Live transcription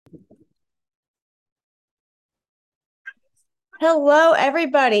Hello,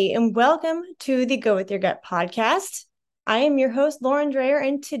 everybody, and welcome to the Go With Your Gut podcast. I am your host, Lauren Dreyer,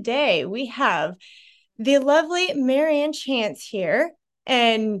 and today we have the lovely Marianne Chance here.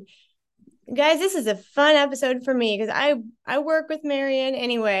 And guys, this is a fun episode for me because I work with Marianne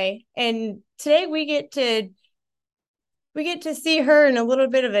anyway, and today we get to see her in a little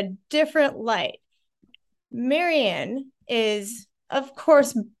bit of a different light. Marianne is, of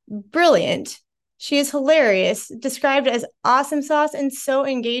course, brilliant. She is hilarious, described as awesome sauce and so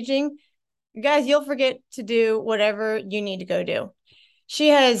engaging. Guys, you'll forget to do whatever you need to go do. She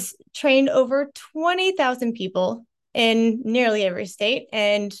has trained over 20,000 people in nearly every state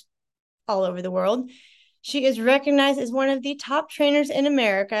and all over the world. She is recognized as one of the top trainers in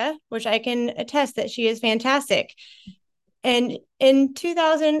America, which I can attest that she is fantastic. And in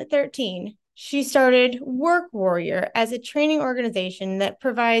 2013, she started Work Warrior as a training organization that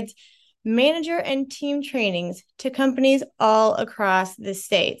provides manager and team trainings to companies all across the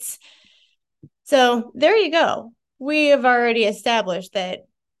states. So there you go. We have already established that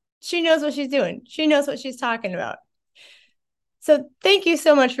she knows what she's doing. She knows what she's talking about. So thank you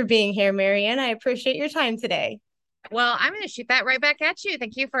so much for being here, Marianne. I appreciate your time today. Well, I'm going to shoot that right back at you.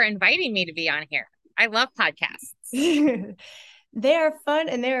 Thank you for inviting me to be on here. I love podcasts. They are fun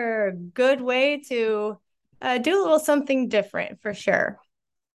and they're a good way to do a little something different for sure.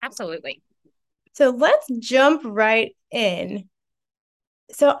 Absolutely. So let's jump right in.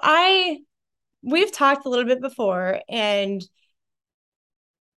 So we've talked a little bit before, and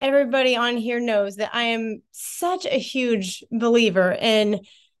everybody on here knows that I am such a huge believer in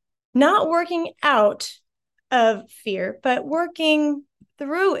not working out of fear, but working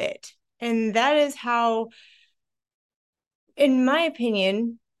through it. And that is how, in my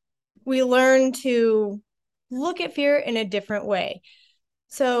opinion, we learn to look at fear in a different way.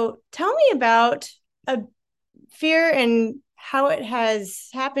 So tell me about a fear and how it has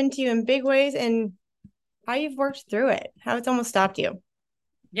happened to you in big ways and how you've worked through it, how it's almost stopped you.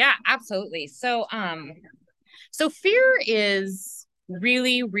 Yeah, absolutely. So fear is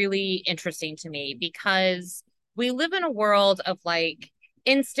really, really interesting to me because we live in a world of like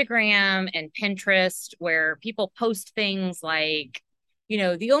Instagram and Pinterest where people post things like,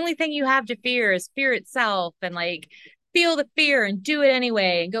 the only thing you have to fear is fear itself, and like feel the fear and do it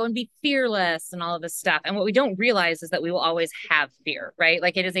anyway and go and be fearless and all of this stuff. And what we don't realize is that we will always have fear, right?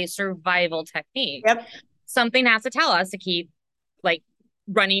 Like it is a survival technique. Yep. Something has to tell us to keep like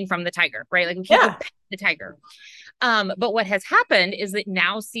running from the tiger, right? Like we can't go Yeah. past the tiger. But what has happened is it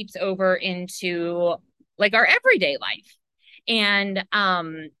now seeps over into like our everyday life. And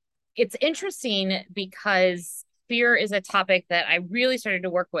it's interesting because fear is a topic that I really started to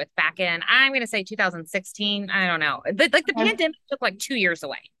work with back in, I'm going to say 2016. I don't know. Like the Okay. pandemic took like 2 years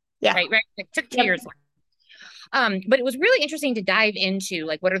away, Yeah. right? Right. It took 2 years Yep. away. But it was really interesting to dive into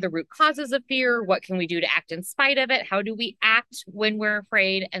like what are the root causes of fear? What can we do to act in spite of it? How do we act when we're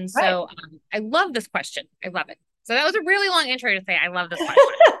afraid? And Right. so I love this question. I love it. So that was a really long intro to say I love this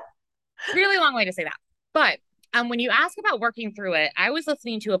question. Really long way to say that. But when you ask about working through it, I was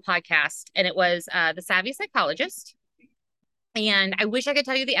listening to a podcast and it was The Savvy Psychologist. And I wish I could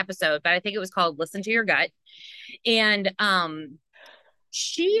tell you the episode, but I think it was called Listen to Your Gut. And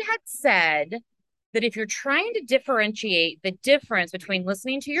she had said that if you're trying to differentiate the difference between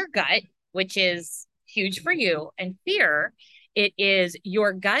listening to your gut, which is huge for you, and fear, it is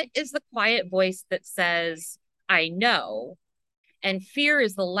your gut is the quiet voice that says, I know. And fear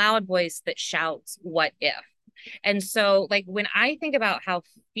is the loud voice that shouts, what if? And so, like, when I think about how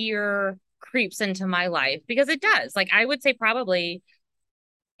fear creeps into my life, because it does, like, I would say probably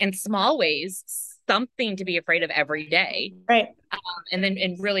in small ways, something to be afraid of every day. Right. And then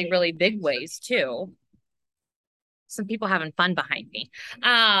in really, really big ways too. Some people having fun behind me.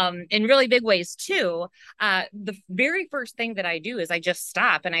 In really big ways too. The very first thing that I do is I just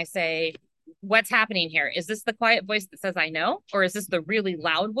stop and I say, what's happening here? Is this the quiet voice that says I know? Or is this the really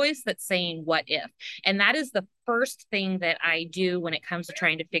loud voice that's saying what if? And that is the first thing that I do when it comes to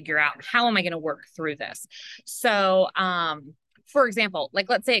trying to figure out how am I going to work through this. So for example, like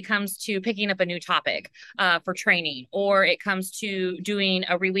let's say it comes to picking up a new topic for training, or it comes to doing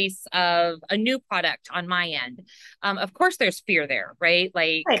a release of a new product on my end. Of course, there's fear there, right?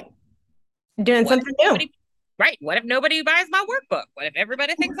 Like, Right. Doing what if something new. nobody, right? What if nobody buys my workbook? What if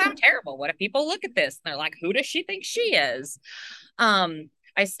everybody thinks I'm terrible? What if people look at this and they're like, who does she think she is?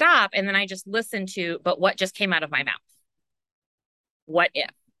 I stop and then I just listen to, but what just came out of my mouth? What if?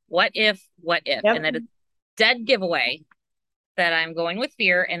 What if? What if? And Yep. that is dead giveaway that I'm going with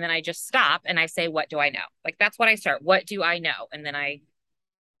fear. And then I just stop and I say, what do I know? Like that's what I start. What do I know? And then I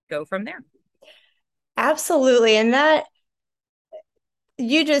go from there. Absolutely. And that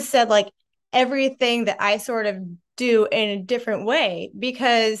you just said like everything that I sort of do in a different way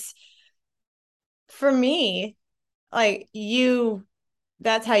because for me, like you,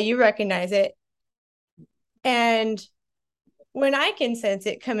 that's how you recognize it. And when I can sense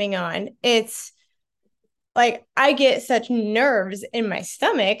it coming on, it's like I get such nerves in my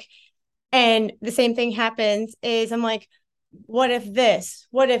stomach. And the same thing happens is I'm like, what if this?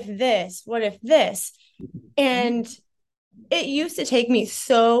 What if this? What if this? And it used to take me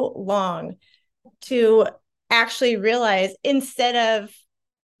so long to actually realize instead of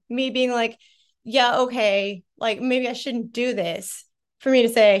me being like, yeah, okay, like maybe I shouldn't do this, for me to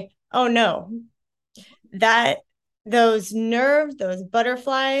say, oh no, that those nerves, those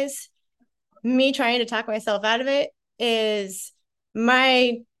butterflies, me trying to talk myself out of it is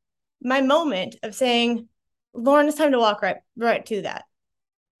my my moment of saying, Lauren, it's time to walk right to that.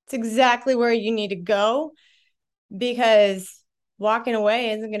 It's exactly where you need to go because walking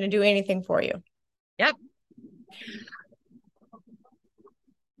away isn't going to do anything for you. Yep.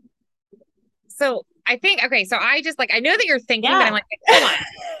 So I think, okay, so I just like, I know that you're thinking, but I'm Yeah. like, hold on,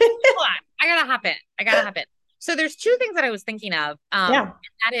 hold on. I gotta hop in. I gotta hop in. So there's two things that I was thinking of. Yeah.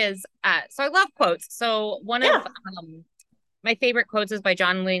 That is, so I love quotes. So one of Yeah. my favorite quotes is by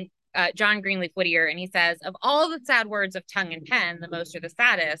John Greenleaf Whittier, and he says, "Of all the sad words of tongue and pen, the most are the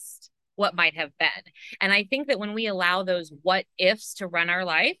saddest. What might have been." And I think that when we allow those what ifs to run our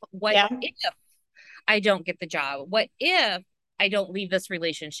life, what Yeah. if I don't get the job? What if I don't leave this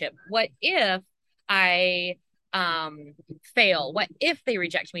relationship? What if I fail? What if they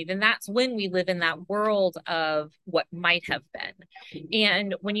reject me? Then that's when we live in that world of what might have been.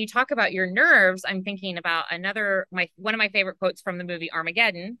 And when you talk about your nerves, I'm thinking about my one of my favorite quotes from the movie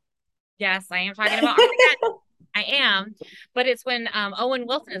Armageddon. Yes, I am talking about Armageddon. I am, but it's when Owen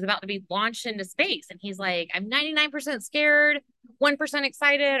Wilson is about to be launched into space, and he's like, "I'm 99% scared, 1%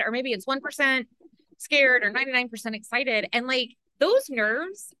 excited, or maybe it's 1% scared or 99% excited," and like those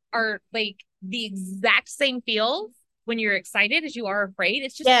nerves are like the exact same feels when you're excited as you are afraid.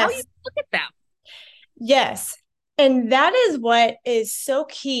 It's just how you Yes. look at them. Yes. And that is what is so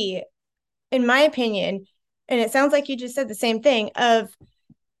key, in my opinion. And it sounds like you just said the same thing of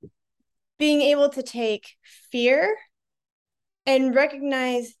being able to take fear and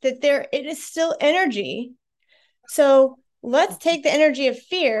recognize that there it is still energy. So let's take the energy of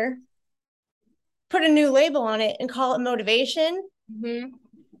fear, put a new label on it, and call it motivation. Mm-hmm.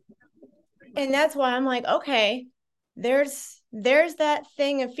 And that's why I'm like, okay, there's that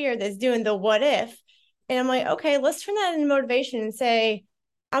thing of fear that's doing the what if. And I'm like, okay, let's turn that into motivation and say,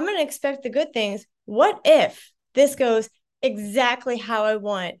 I'm gonna expect the good things. What if this goes exactly how I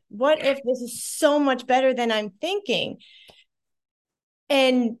want? What if this is so much better than I'm thinking?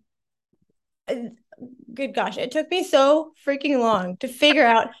 And good gosh, it took me so freaking long to figure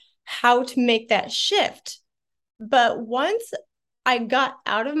out how to make that shift. But once I got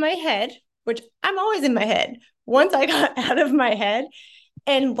out of my head, which I'm always in my head, once I got out of my head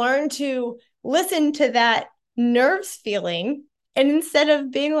and learned to listen to that nerves feeling, and instead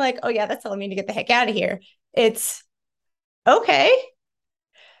of being like, oh, yeah, that's telling me to get the heck out of here, it's okay,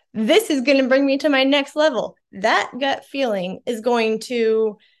 this is going to bring me to my next level. That gut feeling is going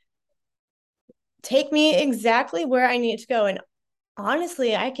to take me exactly where I need to go. And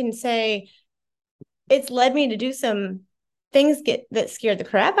honestly, I can say it's led me to do some things that scared the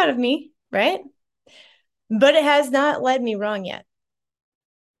crap out of me, right? But it has not led me wrong yet.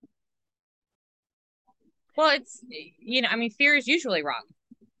 Well, it's, I mean, fear is usually wrong.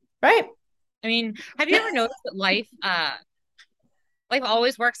 Right? I mean, have you ever noticed that life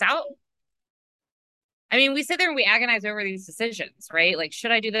always works out? I mean, we sit there and we agonize over these decisions, right? Like,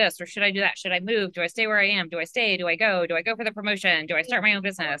 should I do this or should I do that? Should I move? Do I stay where I am? Do I stay? Do I go? Do I go for the promotion? Do I start my own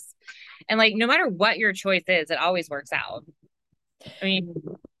business? And like, no matter what your choice is, it always works out. I mean,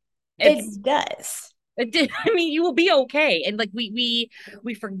 it's, It does. I mean, you will be okay. And like, we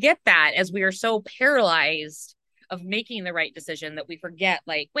forget that as we are so paralyzed of making the right decision that we forget,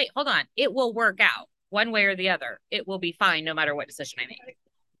 like, wait, hold on, it will work out one way or the other. It will be fine no matter what decision I make.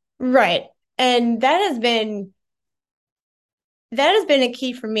 Right. And that has been a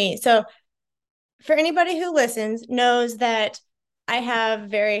key for me. So for anybody who listens knows that I have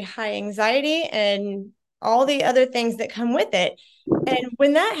very high anxiety and all the other things that come with it. And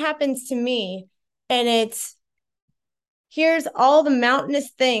when that happens to me, and it's here's all the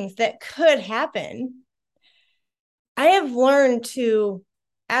mountainous things that could happen, I have learned to,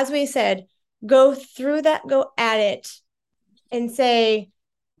 as we said, go through that, go at it, and say,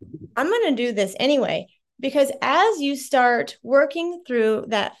 I'm going to do this anyway. Because as you start working through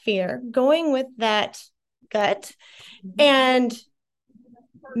that fear, going with that gut and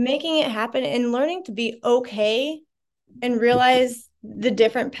making it happen and learning to be okay and realize the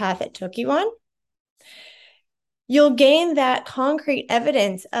different path it took you on, you'll gain that concrete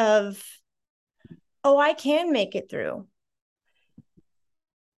evidence of, oh, I can make it through.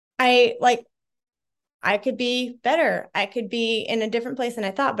 I could be better. I could be in a different place than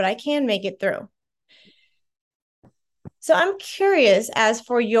I thought, but I can make it through. So I'm curious as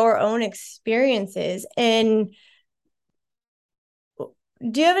for your own experiences, and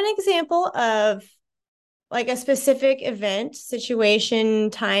do you have an example of like a specific event,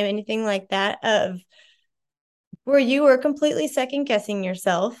 situation, time, anything like that, of where you were completely second guessing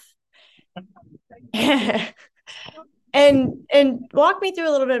yourself? And walk me through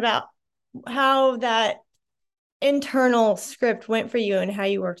a little bit about how that internal script went for you and how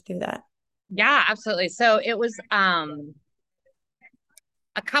you worked through that. Yeah, absolutely. So it was a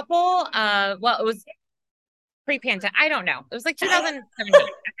couple well, it was pre-pandemic. I don't know. It was like 2017,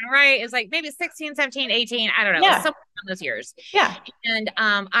 right? It was like maybe 16, 17, 18. I don't know. It was Yeah. somewhere around those years. Yeah. And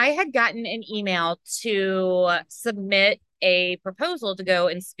I had gotten an email to submit a proposal to go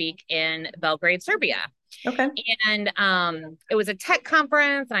and speak in Belgrade, Serbia. Okay. And it was a tech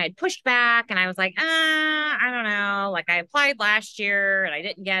conference and I had pushed back and I was like, I don't know. Like I applied last year and I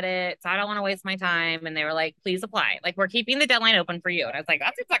didn't get it. So I don't want to waste my time. And they were like, please apply. Like we're keeping the deadline open for you. And I was like,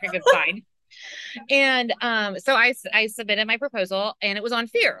 that seems like a good sign. And so I submitted my proposal and it was on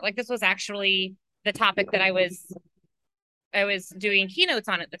fear. Like this was actually the topic that I was doing keynotes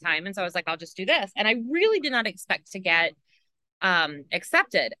on at the time. And so I was like, I'll just do this. And I really did not expect to get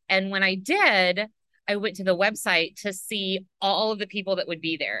accepted. And when I did, I went to the website to see all of the people that would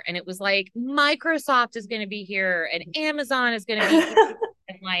be there. And it was like Microsoft is going to be here and Amazon is going to be here.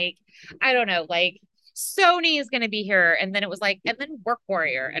 And like, I don't know, like Sony is going to be here. And then it was like, and then Work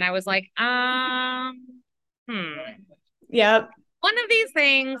Warrior. And I was like, Yep. one of these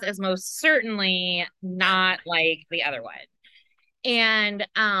things is most certainly not like the other one. And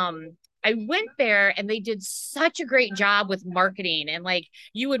I went there and they did such a great job with marketing. And like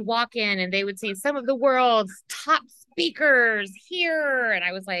you would walk in and they would see some of the world's top speakers here. And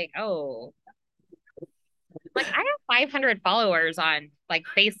I was like, oh, like I have 500 followers on like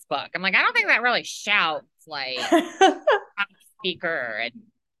Facebook. I'm like, I don't think that really shouts like top speaker. And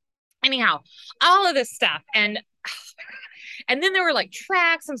anyhow, all of this stuff. And then there were like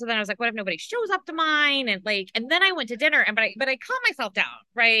tracks. And so then I was like, what if nobody shows up to mine? And like, and then I went to dinner and, but I calmed myself down,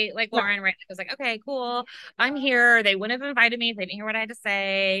 right? Like Lauren, right? I was like, okay, cool. I'm here. They wouldn't have invited me if they didn't hear what I had to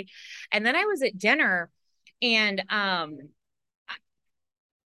say. And then I was at dinner and,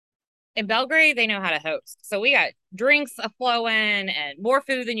 in Belgrade, they know how to host. So we got drinks a flowing and more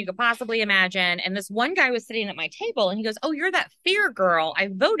food than you could possibly imagine. And this one guy was sitting at my table and he goes, oh, you're that fear girl. I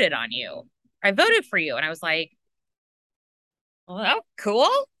voted on you. I voted for you. And I was like, well, cool.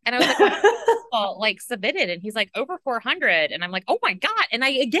 And I was like, well, like submitted. And he's like, over 400. And I'm like, oh my God. And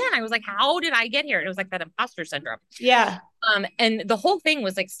I was like, how did I get here? And it was like that imposter syndrome. Yeah. And the whole thing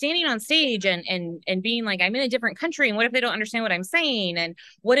was like standing on stage and being like, I'm in a different country. And what if they don't understand what I'm saying? And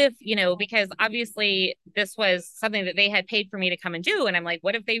what if, because obviously this was something that they had paid for me to come and do. And I'm like,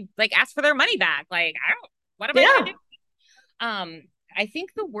 what if they like ask for their money back? Like, what am I going to do? I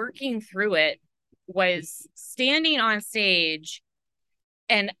think the working through it was standing on stage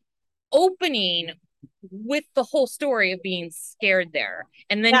and opening with the whole story of being scared there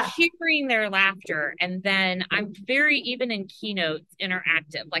and then hearing their laughter. And then I'm very, even in keynotes,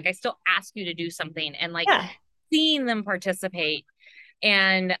 interactive. Like I still ask you to do something and like seeing them participate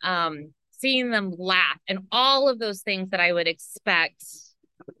and seeing them laugh and all of those things that I would expect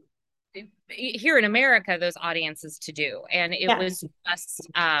here in America, those audiences to do. And it was just,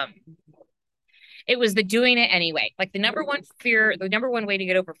 it was the doing it anyway. Like the number one way to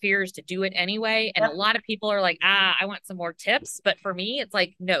get over fear is to do it anyway. And a lot of people are like, I want some more tips. But for me, it's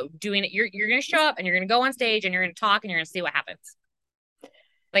like, no, doing it. You're going to show up and you're going to go on stage and you're going to talk and you're going to see what happens.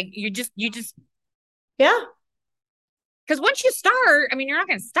 Like you just, yeah. Because once you start, I mean, you're not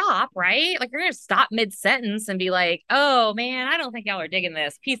going to stop, right? Like you're going to stop mid-sentence and be like, oh man, I don't think y'all are digging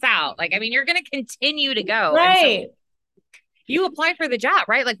this. Peace out. Like, I mean, you're going to continue to go. Right. And so you apply for the job,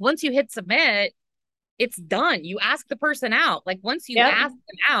 right? Like once you hit submit, it's done. You ask the person out. Like once you ask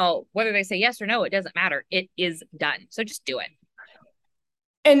them out, whether they say yes or no, it doesn't matter. It is done. So just do it.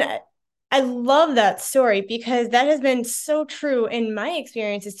 And I love that story because that has been so true in my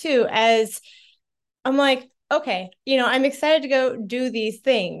experiences too, as I'm like, okay, I'm excited to go do these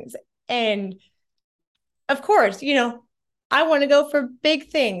things. And of course, I want to go for big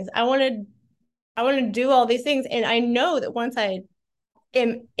things. I want I want to do all these things. And I know that once I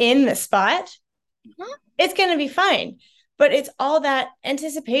am in the spot, Huh? it's going to be fine. But it's all that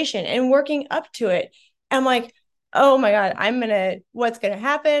anticipation and working up to it. I'm like, oh my God, what's going to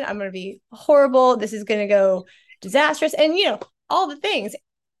happen? I'm going to be horrible. This is going to go disastrous. And, all the things.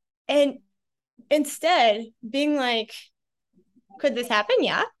 And instead, being like, could this happen?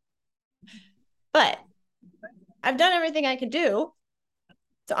 Yeah. But I've done everything I could do.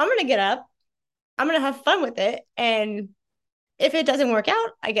 So I'm going to get up. I'm going to have fun with it. And if it doesn't work out,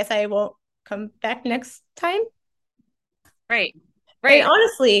 I guess I won't come back next time. Right. And Right.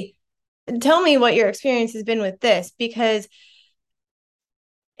 honestly, tell me what your experience has been with this, because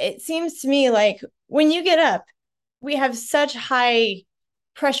it seems to me like when you get up, we have such high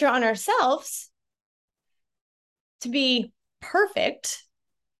pressure on ourselves to be perfect.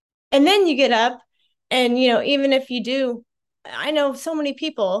 And then you get up, and, even if you do, I know so many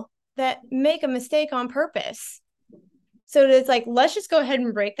people that make a mistake on purpose. So it's like, let's just go ahead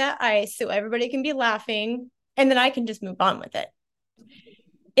and break that ice so everybody can be laughing, and then I can just move on with it.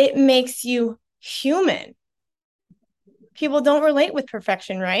 It makes you human. People don't relate with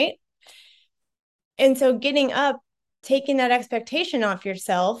perfection, right? And so getting up, taking that expectation off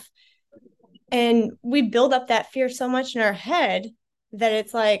yourself, and we build up that fear so much in our head that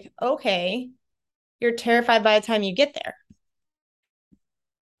it's like, okay, you're terrified by the time you get there.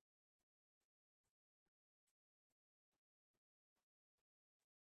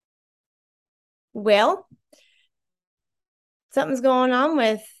 Well, something's going on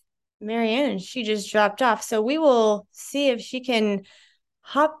with Marianne, and she just dropped off. So we will see if she can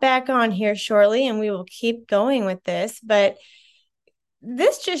hop back on here shortly, and we will keep going with this. But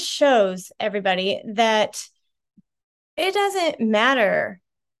this just shows everybody that it doesn't matter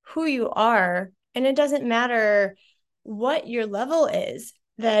who you are, and it doesn't matter what your level is,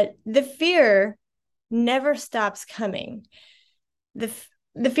 that the fear never stops coming. The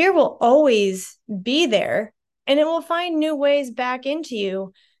fear will always be there, and it will find new ways back into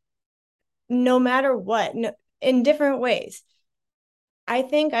you no matter what, no, in different ways. I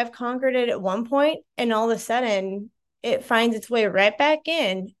think I've conquered it at one point, and all of a sudden it finds its way right back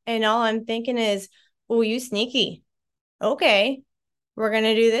in. And all I'm thinking is, oh, you sneaky. Okay, we're going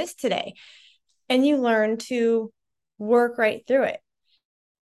to do this today. And you learn to work right through it.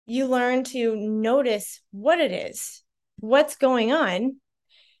 You learn to notice what it is, what's going on,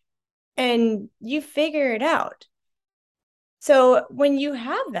 and you figure it out. So when you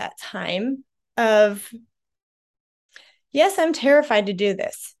have that time of, yes, I'm terrified to do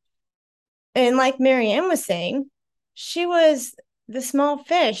this. And like Marianne was saying, she was the small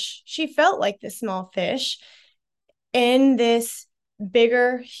fish. She felt like the small fish in this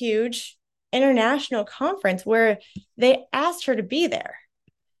bigger, huge international conference where they asked her to be there.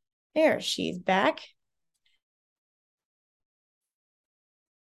 There, she's back.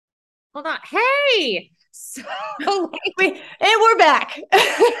 Hold on. Hey. So And we're back.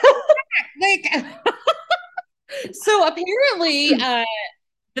 like so apparently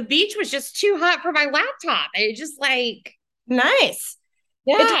the beach was just too hot for my laptop. It just like Nice.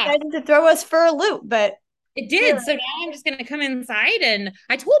 It yeah. decided to throw us for a loop, but It did. So now I'm just gonna come inside and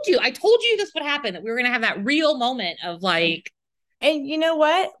I told you this would happen, that we were gonna have that real moment of like, and you know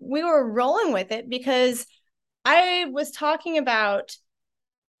what? We were rolling with it because I was talking about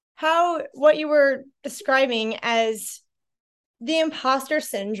how what you were describing as the imposter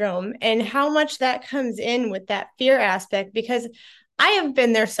syndrome and how much that comes in with that fear aspect, because I have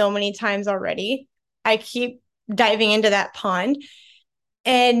been there so many times already. I keep diving into that pond,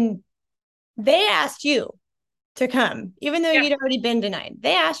 and they asked you to come, even though yeah. you'd already been denied.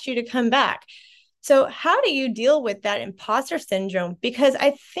 They asked you to come back. So, how do you deal with that imposter syndrome? Because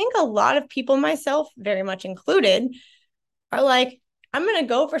I think a lot of people, myself very much included, are like, I'm going to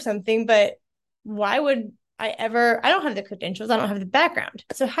go for something, but why would I ever? I don't have the credentials, I don't have the background.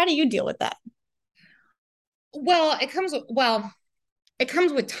 So, how do you deal with that? It comes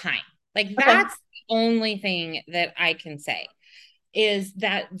with time. Like Okay. that's the only thing that I can say is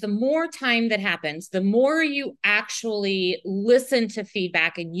that the more time that happens, the more you actually listen to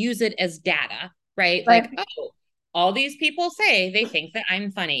feedback and use it as data, right? Right. Like, oh, all these people say they think that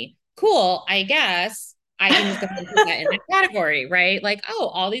I'm funny. Cool. I guess I can just go and put that in that category, right? Like,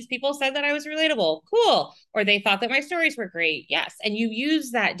 oh, all these people said that I was relatable. Cool. Or they thought that my stories were great. Yes. And you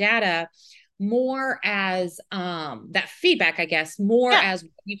use that data more as that feedback, I guess, more Yeah. as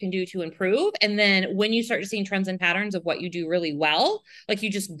what you can do to improve. And then when you start seeing trends and patterns of what you do really well, like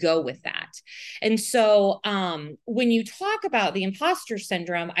you just go with that. And so when you talk about the imposter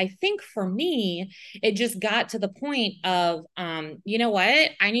syndrome, I think for me, it just got to the point of, you know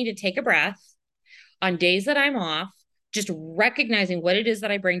what? I need to take a breath. on days that I'm off, just recognizing what it is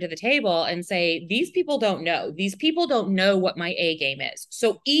that I bring to the table and say, these people don't know. These people don't know what my A game is.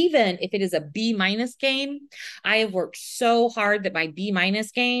 So even if it is a B minus game, I have worked so hard that my B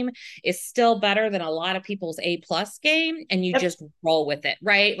minus game is still better than a lot of people's A plus game. And you Yep. just roll with it,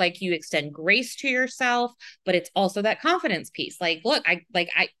 right? Like you extend grace to yourself, but it's also that confidence piece. Like, look, I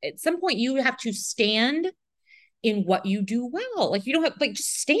at some point you have to stand in what you do well. Like you don't have like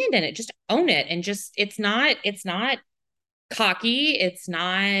just stand in it, just own it. And just it's not cocky, it's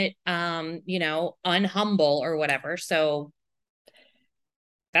not unhumble or whatever. So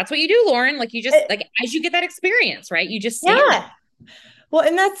that's what you do, Lauren. Like you just It- like as you get that experience, right, you just stand it. yeah. Well,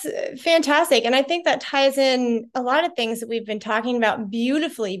 and that's fantastic. And I think that ties in a lot of things that we've been talking about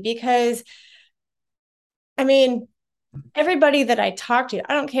beautifully because, I mean, everybody that I talk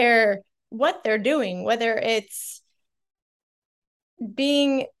to, I don't care what they're doing, whether it's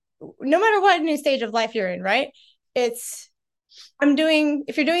being, no matter what new stage of life you're in, right? It's,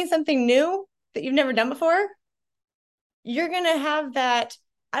 if you're doing something new that you've never done before, you're going to have that,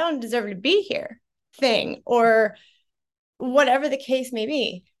 I don't deserve to be here thing, or whatever the case may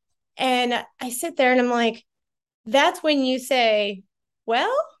be. And I sit there and I'm like, that's when you say,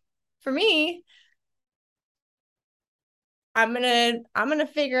 well, for me, I'm gonna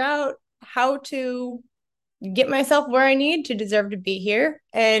figure out how to get myself where I need to deserve to be here.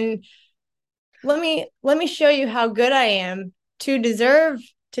 And let me show you how good I am to deserve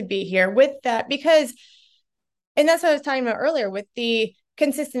to be here with that. Because, and that's what I was talking about earlier with the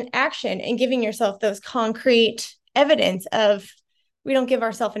consistent action and giving yourself those concrete evidence of, we don't give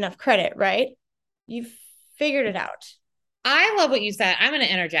ourselves enough credit, right? You've figured it out. I love what you said. I'm going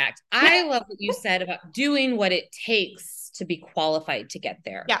to interject. I love what you said about doing what it takes to be qualified to get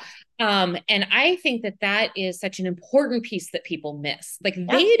there. Yeah. And I think that that is such an important piece that people miss. Like Yeah.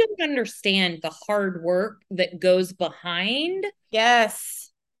 they don't understand the hard work that goes behind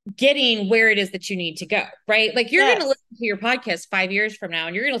Yes. getting where it is that you need to go, right? Like you're going to Yes. listen to your podcast 5 years from now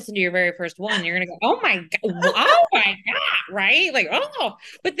and you're going to listen to your very first one. And you're going to go, oh my God, right? Like, oh,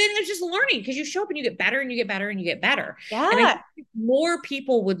 but then there's just learning because you show up and you get better and you get better and you get better. And I Yeah. think more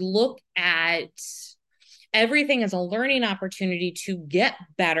people would look at everything as a learning opportunity to get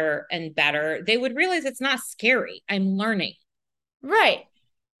better and better, they would realize it's not scary. I'm learning. Right.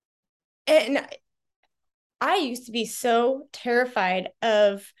 And I used to be so terrified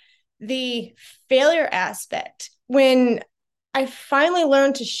of the failure aspect when I finally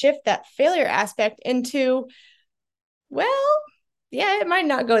learned to shift that failure aspect into, well, yeah, it might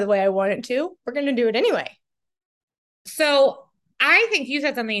not go the way I want it to. We're going to do it anyway. So I think you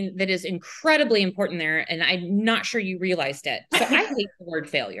said something that is incredibly important there, and I'm not sure you realized it. So I hate the word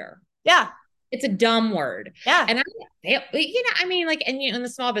failure. Yeah. It's a dumb word. Yeah. And I mean, like, and in the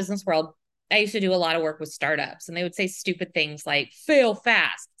small business world, I used to do a lot of work with startups, and they would say stupid things like fail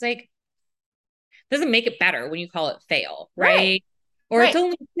fast. It's like, doesn't make it better when you call it fail, Right. right? Or it's Right.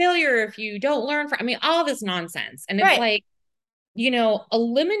 only failure if you don't learn from, I mean, all this nonsense. And it's Right. like,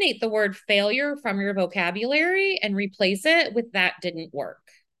 eliminate the word failure from your vocabulary and replace it with that didn't work.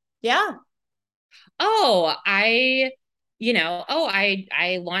 Yeah. Oh, I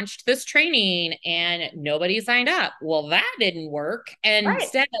launched this training and nobody signed up. Well, that didn't work. And Right.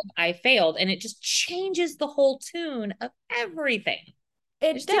 instead I failed. And it just changes the whole tune of everything. It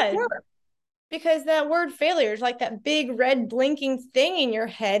It just didn't does. work. Because that word failure is like that big red blinking thing in your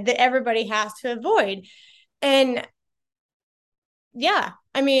head that everybody has to avoid. And yeah,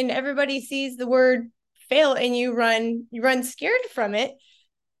 I mean, everybody sees the word fail and you run scared from it.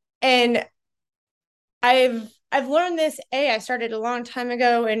 And I've learned this. I started a long time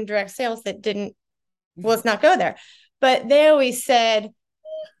ago in direct sales that didn't, well, let's not go there. But they always said,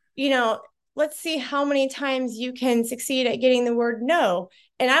 you know, let's see how many times you can succeed at getting the word no.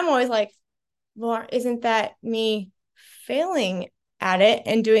 And I'm always like, well, isn't that me failing at it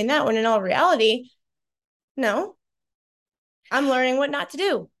and doing that, when in all reality, no, I'm learning what not to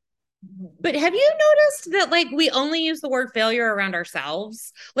do. But have you noticed that like we only use the word failure around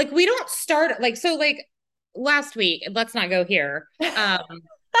ourselves? Like we don't start like last week, let's not go here. I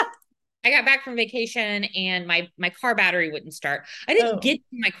got back from vacation and my car battery wouldn't start. I didn't Oh, get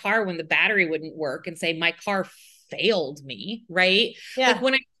in my car when the battery wouldn't work and say my car failed me, right? Like yeah.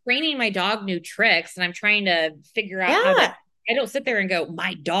 when I'm training my dog new tricks and I'm trying to figure out how to, Yeah. I don't sit there and go,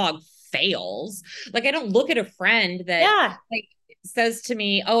 my dog fails. Like I don't look at a friend that Yeah. like says to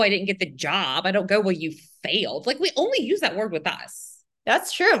me, "Oh, I didn't get the job." I don't go, "Well, you failed." Like we only use that word with us.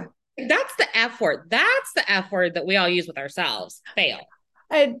 That's true. That's the F word. That's the F word that we all use with ourselves. Fail.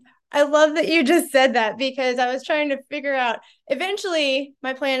 I I love that you just said that because I was trying to figure out eventually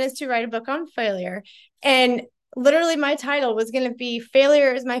my plan is to write a book on failure. And literally my title was going to be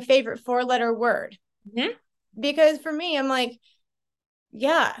failure is my favorite four-letter word. Mhm. Because for me, I'm like,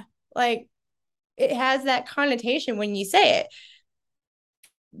 yeah, like it has that connotation when you say it.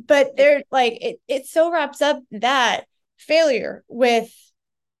 But they're like it so wraps up that failure with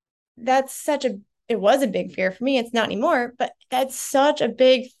that's such a it was a big fear for me. It's not anymore, but that's such a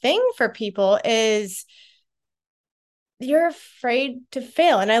big thing for people is you're afraid to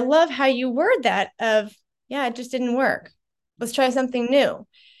fail. And I love how you word that of, yeah, it just didn't work. Let's try something new.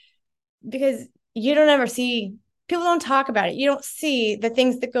 Because you don't ever see people don't talk about it. You don't see the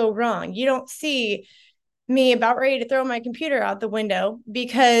things that go wrong. You don't see me about ready to throw my computer out the window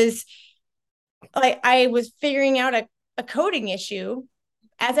because like I was figuring out a coding issue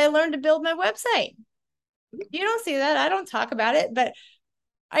as I learned to build my website. You don't see that. I don't talk about it, but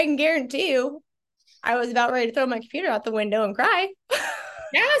I can guarantee you I was about ready to throw my computer out the window and cry.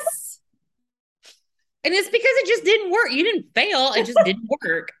 Yes. And it's because it just didn't work. You didn't fail. It just didn't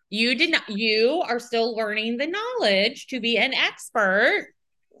work. You did not, you are still learning the knowledge to be an expert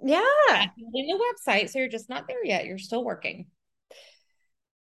at Yeah. building the website. So you're just not there yet. You're still working.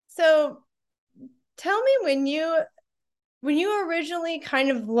 So tell me when you originally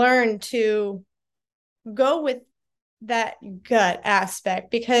kind of learned to go with that gut aspect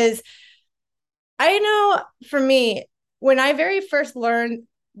because I know for me when I very first learned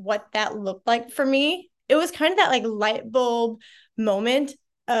what that looked like for me it was kind of that like light bulb moment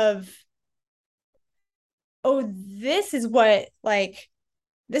of oh this is what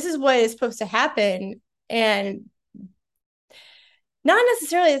is supposed to happen and not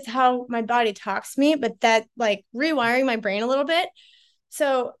necessarily it's how my body talks to me but that like rewiring my brain a little bit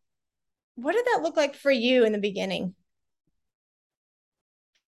so what did that look like for you in the beginning?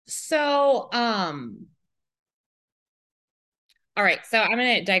 So, all right. So I'm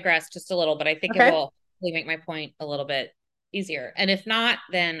going to digress just a little, but I think it Okay. will really make my point a little bit easier. And if not,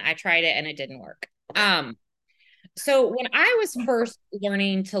 then I tried it and it didn't work. So when I was first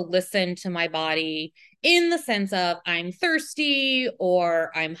learning to listen to my body in the sense of I'm thirsty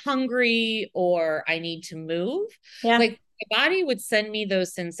or I'm hungry or I need to move, Yeah. like my body would send me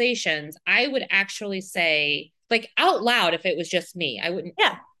those sensations. I would actually say, like out loud, if it was just me, I wouldn't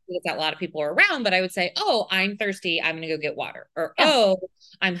Yeah. that a lot of people are around, but I would say, oh, I'm thirsty. I'm going to go get water. Or, Yeah. oh,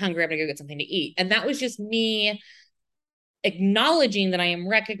 I'm hungry. I'm going to go get something to eat. And that was just me acknowledging that I am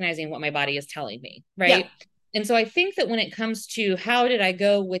recognizing what my body is telling me. Yeah. Right. And so I think that when it comes to how did I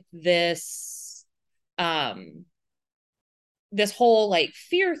go with um, this whole like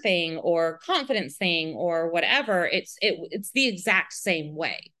fear thing or confidence thing or whatever, it's the exact same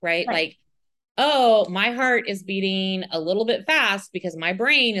way, right? Right. Like oh, my heart is beating a little bit fast because my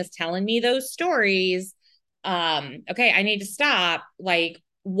brain is telling me those stories. Okay, I need to stop. Like,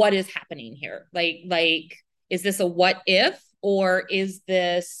 what is happening here? Like, is this a what if or is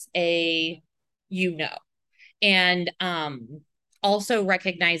this a you know? And also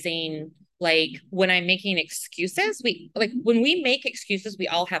recognizing like when I'm making excuses, we like when we make excuses, we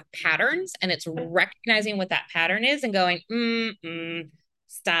all have patterns, and it's recognizing what that pattern is and going,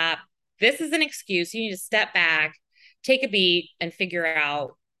 stop. This is an excuse. You need to step back, take a beat, and figure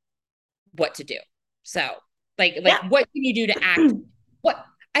out what to do. So, like Yeah. what can you do to act? What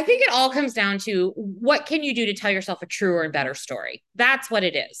I think it all comes down to what can you do to tell yourself a truer and better story? That's what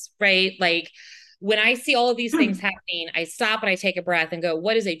it is, right? Like when I see all of these things happening, I stop and I take a breath and go,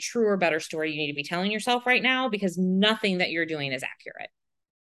 what is a truer, better story you need to be telling yourself right now? Because nothing that you're doing is accurate.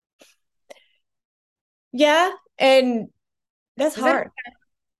 Yeah. And that's Does that hard.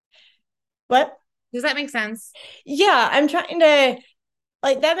 What? does that make sense? Yeah. I'm trying to,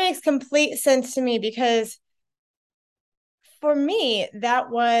 like, that makes complete sense to me because for me, that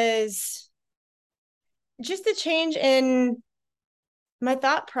was just a change in my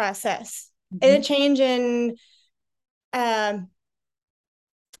thought process and a Mm-hmm. change in, um,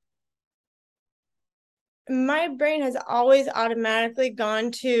 my brain has always automatically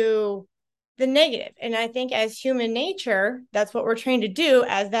gone to the negative. And I think as human nature, that's what we're trained to do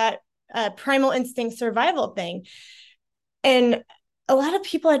as that primal instinct survival thing. And a lot of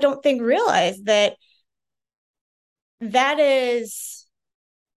people I don't think realize that that is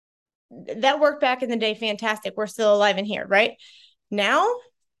that worked back in the day fantastic. We're still alive in here, right? Now,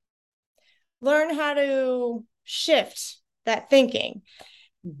 learn how to shift that thinking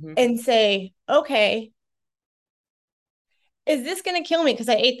Mm-hmm. and say, okay, is this going to kill me because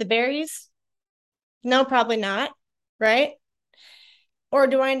I ate the berries? No, probably not, right? Or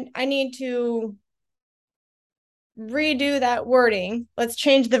do I need to redo that wording. Let's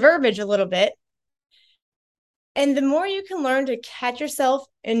change the verbiage a little bit. And the more you can learn to catch yourself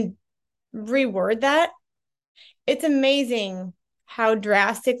and reword that, it's amazing how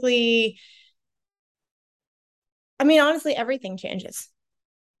drastically, I mean, honestly, everything changes.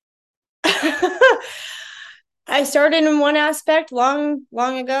 I started in one aspect long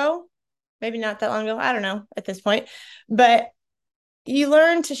ago, maybe not that long ago. I don't know at this point, but you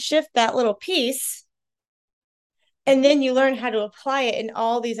learn to shift that little piece and then you learn how to apply it in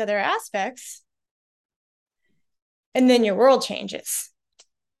all these other aspects. And then your world changes.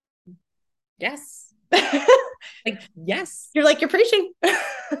 Yes. Like, yes. You're like, you're preaching.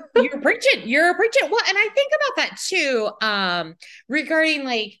 You're preaching. You're preaching. Well, and I think about that too, regarding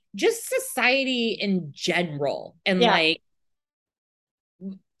like just society in general and Yeah.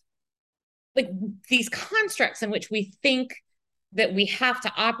 like these constructs in which we think that we have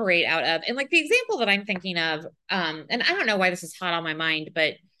to operate out of. And like the example that I'm thinking of, and I don't know why this is hot on my mind,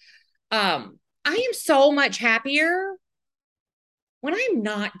 but I am so much happier when I'm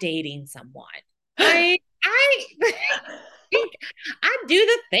not dating someone. I I do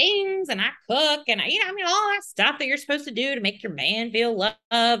the things and I cook and I mean, all that stuff that you're supposed to do to make your man feel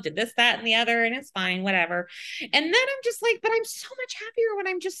loved and this, that, and the other. And it's fine, whatever. And then I'm just like, but I'm so much happier when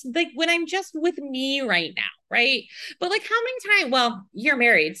I'm just like, when I'm just with me right now. Right. But like, how many times? Well, you're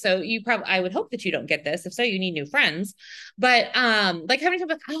married. So you probably, I would hope that you don't get this. If so, you need new friends. But like, how many times,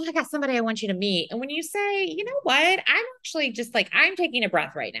 like, oh, I got somebody I want you to meet. And when you say, you know what, I'm actually just like, I'm taking a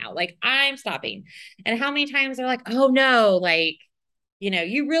breath right now. Like, I'm stopping. And how many times they're like, oh no, like,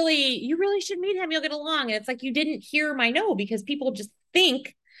 you really should meet him. You'll get along. And it's like, you didn't hear my no because people just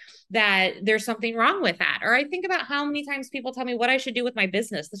think that there's something wrong with that. Or I think about how many times people tell me what I should do with my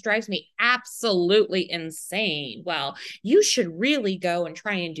business. This drives me absolutely insane. Well, you should really go and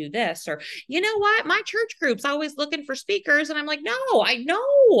try and do this. Or, you know what? My church group's always looking for speakers. And I'm like, no, I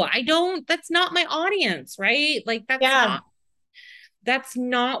know. I don't, that's not my audience, right? Like Yeah. that's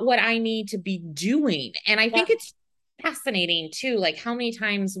not what I need to be doing. And I Yeah. think it's fascinating too, like how many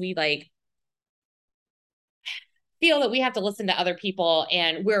times we like feel that we have to listen to other people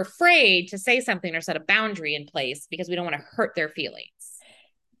and we're afraid to say something or set a boundary in place because we don't want to hurt their feelings.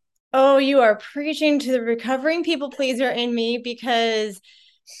 Oh, you are preaching to the recovering people pleaser in me because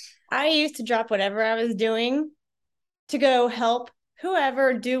I used to drop whatever I was doing to go help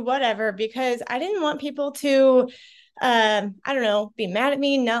whoever do whatever because I didn't want people to, I don't know, be mad at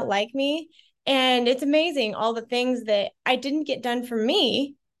me, not like me. And it's amazing all the things that I didn't get done for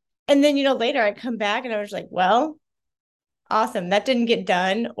me. And then, later I'd come back and I was like, well, awesome, that didn't get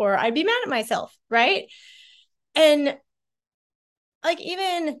done. Or I'd be mad at myself. Right. And like,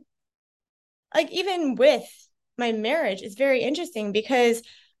 even with my marriage, it's very interesting because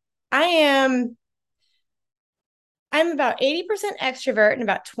I am I'm about 80% extrovert and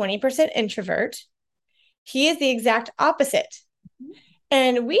about 20% introvert. He is the exact opposite.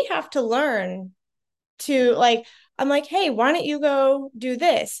 And we have to learn to like, I'm like, hey, why don't you go do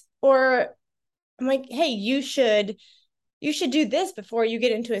this? Or I'm like, hey, you should do this before you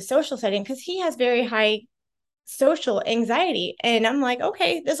get into a social setting because he has very high social anxiety. And I'm like,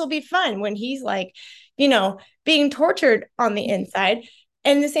 okay, this will be fun when he's like, being tortured on the inside.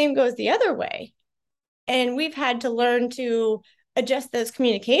 And the same goes the other way. And we've had to learn to adjust those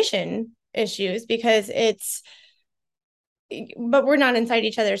communication issues because but we're not inside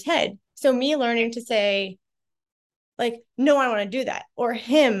each other's head. So me learning to say, like, no, I want to do that. Or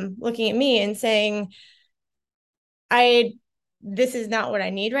him looking at me and saying, this is not what I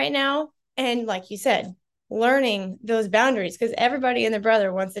need right now. And like you said, learning those boundaries because everybody and their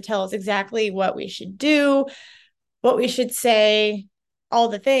brother wants to tell us exactly what we should do, what we should say, all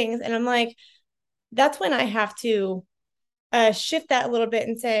the things. And I'm like, that's when I have to shift that a little bit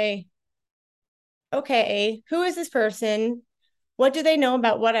and say, okay, who is this person? What do they know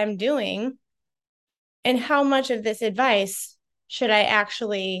about what I'm doing? And how much of this advice should I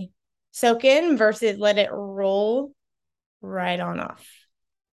actually soak in versus let it roll right on off?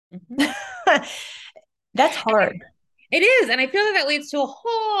 Mm-hmm. That's hard. It is. And I feel like that leads to a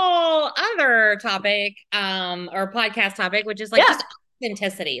whole other topic, or podcast topic, which is like Yeah. just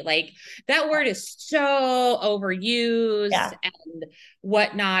authenticity. Like that word is so overused Yeah. and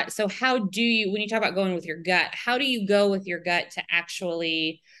whatnot. So how do you, when you talk about going with your gut, how do you go with your gut to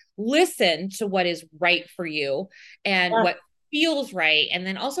actually listen to what is right for you and Yeah. what feels right? And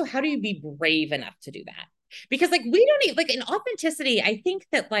then also, how do you be brave enough to do that? Because like we don't need, like in authenticity, I think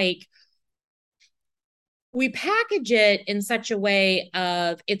that like we package it in such a way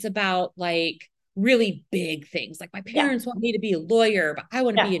of it's about like really big things. Like my Yeah. parents want me to be a lawyer, but I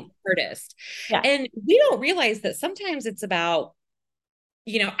want to Yeah. be an artist. Yeah. And we don't realize that sometimes it's about,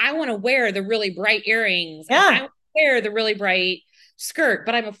 I want to wear the really bright earrings and I Yeah. want to wear the really bright skirt,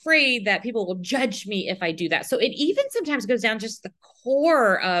 but I'm afraid that people will judge me if I do that. So it even sometimes goes down just the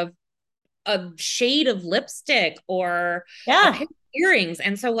core of a shade of lipstick or a Yeah. pair of earrings.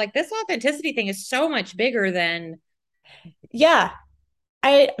 And so like this authenticity thing is so much bigger than Yeah.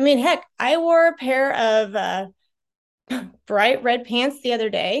 I mean, heck, I wore a pair of bright red pants the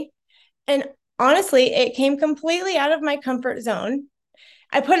other day. And honestly, it came completely out of my comfort zone.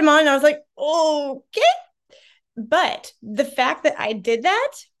 I put them on and I was like, okay. But the fact that I did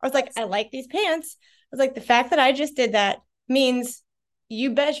that, I was like, I like these pants. I was like, the fact that I just did that means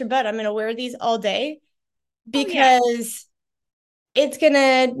you bet your butt I'm going to wear these all day oh yeah. because it's going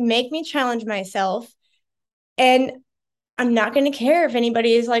to make me challenge myself. And I'm not going to care if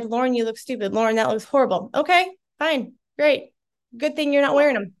anybody is like, Lauren, you look stupid. Lauren, that looks horrible. Okay, fine, great. Good thing you're not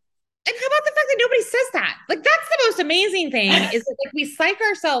wearing them. And how about the fact that nobody says that? Like that's the most amazing thing is that like we psych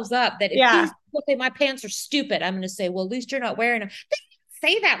ourselves up that if Yeah, these people say my pants are stupid, I'm going to say, well, at least you're not wearing them. They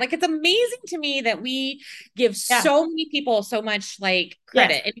say that. Like it's amazing to me that we give yeah, so many people so much like yes,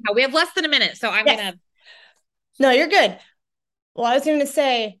 credit. And we have less than a minute, so I'm yes. gonna. No, you're good. Well, I was going to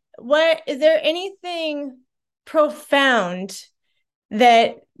say, what is there anything profound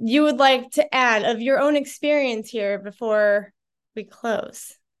that you would like to add of your own experience here before we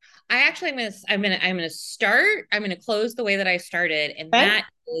close? I actually I'm gonna start. I'm gonna close the way that I started, and Okay. that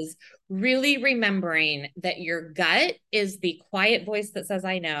is really remembering that your gut is the quiet voice that says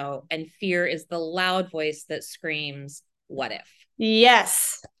I know, and fear is the loud voice that screams, what if?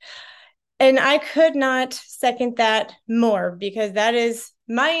 Yes. And I could not second that more because that is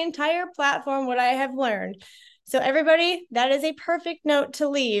my entire platform, what I have learned. So, everybody, that is a perfect note to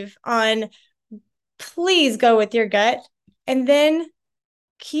leave on. Please go with your gut and then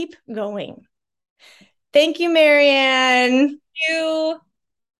keep going. Thank you, Marianne. You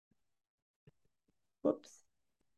Whoops.